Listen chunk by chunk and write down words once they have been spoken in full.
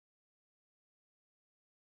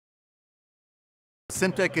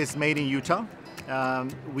SimTek is made in Utah.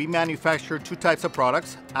 We manufacture two types of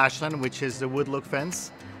products. Ashland, which is the wood look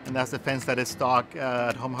fence, and that's the fence that is stock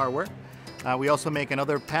at Home Hardware. We also make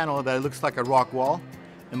another panel that looks like a rock wall,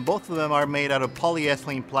 and both of them are made out of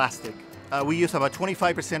polyethylene plastic. We use about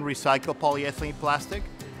 25% recycled polyethylene plastic,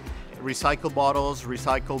 recycled bottles,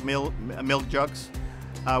 recycled milk jugs.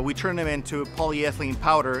 We turn them into polyethylene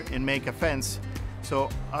powder and make a fence. So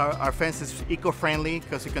our fence is eco-friendly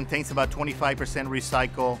because it contains about 25%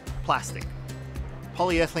 recycled plastic.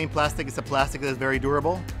 Polyethylene plastic is a plastic that is very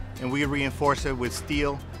durable, and we reinforce it with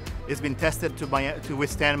steel. It's been tested to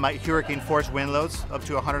withstand hurricane-force wind loads up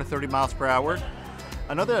to 130 miles per hour.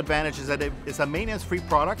 Another advantage is that it's a maintenance-free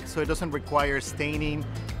product, so it doesn't require staining,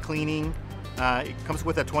 cleaning. It comes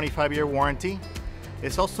with a 25-year warranty.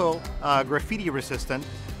 It's also graffiti resistant,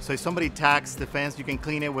 so if somebody tacks the fence, you can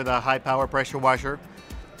clean it with a high-power pressure washer.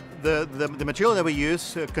 The material that we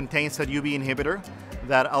use contains a UV inhibitor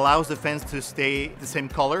that allows the fence to stay the same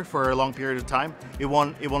color for a long period of time. It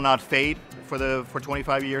will not fade for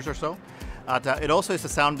 25 years or so. It also is a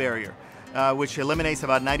sound barrier, which eliminates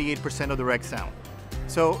about 98% of the wreck sound.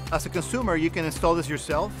 So as a consumer, you can install this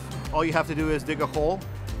yourself. All you have to do is dig a hole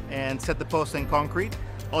and set the post in concrete.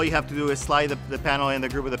 All you have to do is slide the panel in the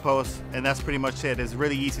groove of the post, and that's pretty much it. It's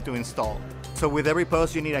really easy to install. So with every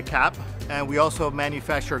post you need a cap, and we also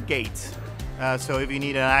manufacture gates. So if you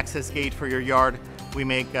need an access gate for your yard, we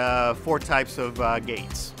make 4 types of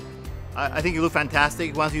gates. I think it looks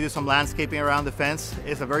fantastic. Once you do some landscaping around the fence,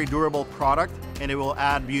 it's a very durable product, and it will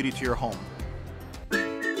add beauty to your home.